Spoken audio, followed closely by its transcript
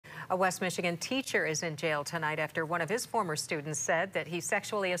A West Michigan teacher is in jail tonight after one of his former students said that he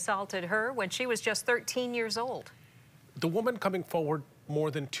sexually assaulted her when she was just 13 years old. The woman coming forward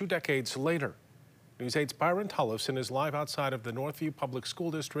more than 2 decades later. News 8's Byron Tollefson is live outside of the Northview Public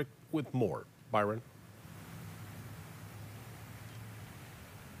School District with more. Byron.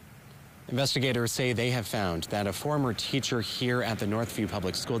 Investigators say they have found that a former teacher here at the Northview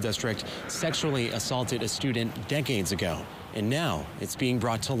Public School District sexually assaulted a student decades ago, and now it's being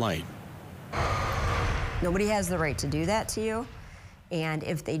brought to light. Nobody has the right to do that to you, and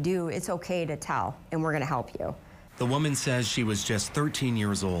if they do, it's okay to tell, and we're going to help you. The woman says she was just 13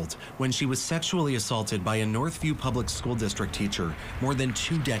 years old when she was sexually assaulted by a Northview Public School District teacher more than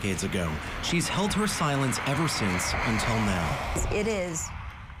 2 decades ago. She's held her silence ever since until now. It is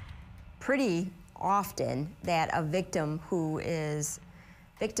pretty often that a victim who is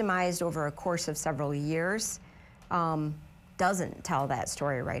victimized over a course of several years doesn't tell that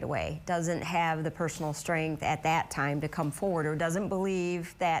story right away, doesn't have the personal strength at that time to come forward, or doesn't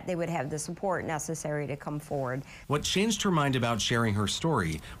believe that they would have the support necessary to come forward. What changed her mind about sharing her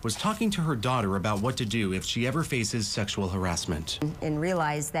story was talking to her daughter about what to do if she ever faces sexual harassment. And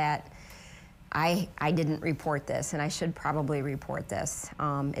realize that I didn't report this, and I should probably report this.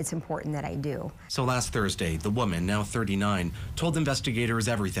 It's important that I do. So last Thursday, the woman, now 39, told investigators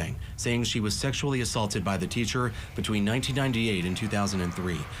everything, saying she was sexually assaulted by the teacher between 1998 and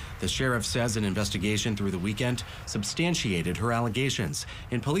 2003. The sheriff says an investigation through the weekend substantiated her allegations,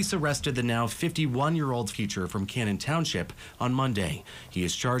 and police arrested the now 51-year-old teacher from Cannon Township on Monday. He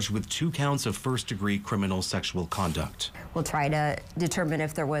is charged with 2 counts of first-degree criminal sexual conduct. We'll try to determine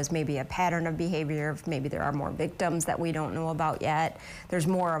if there was maybe a pattern of behavior, if maybe there are more victims that we don't know about yet. There's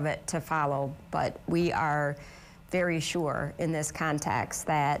more of it to follow, but we are very sure in this context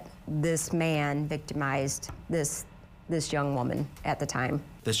that this man victimized this young woman at the time.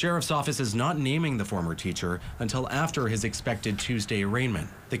 The sheriff's office is not naming the former teacher until after his expected Tuesday arraignment.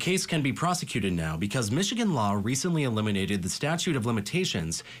 The case can be prosecuted now because Michigan law recently eliminated the statute of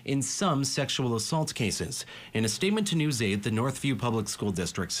limitations in some sexual assault cases. In a statement to News 8, the Northview Public School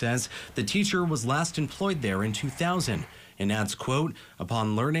District says the teacher was last employed there in 2000. And adds, quote,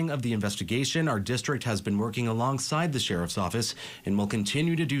 "Upon learning of the investigation, our district has been working alongside the sheriff's office and will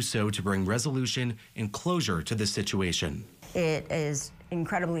continue to do so to bring resolution and closure to this situation." It is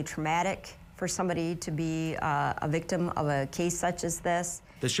incredibly traumatic for somebody to be a victim of a case such as this.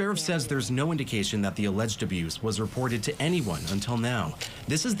 The sheriff says there's no indication that the alleged abuse was reported to anyone until now.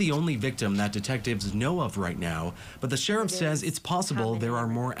 This is the only victim that detectives know of right now, but the sheriff says it's possible there are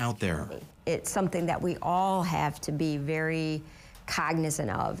more out there. It's something that we all have to be very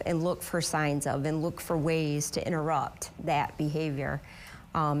cognizant of and look for signs of and look for ways to interrupt that behavior.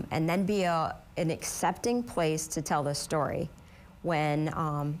 And then be an accepting place to tell the story when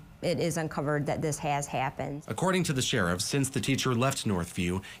it is uncovered that this has happened. According to the sheriff, since the teacher left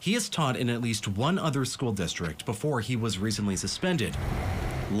Northview, he has taught in at least one other school district before he was recently suspended.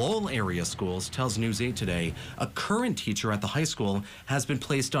 Lowell Area Schools tells News 8 today a current teacher at the high school has been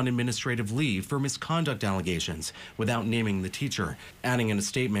placed on administrative leave for misconduct allegations without naming the teacher, adding in a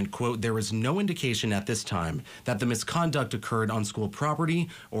statement, quote, "There is no indication at this time that the misconduct occurred on school property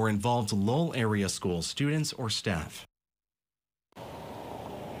or involved Lowell Area School students or staff."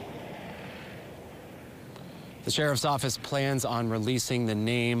 The sheriff's office plans on releasing the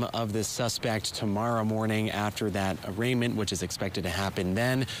name of this suspect tomorrow morning after that arraignment, which is expected to happen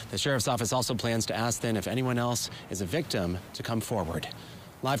then. The sheriff's office also plans to ask then if anyone else is a victim to come forward.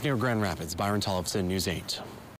 Live near Grand Rapids, Byron Tollefson, News 8.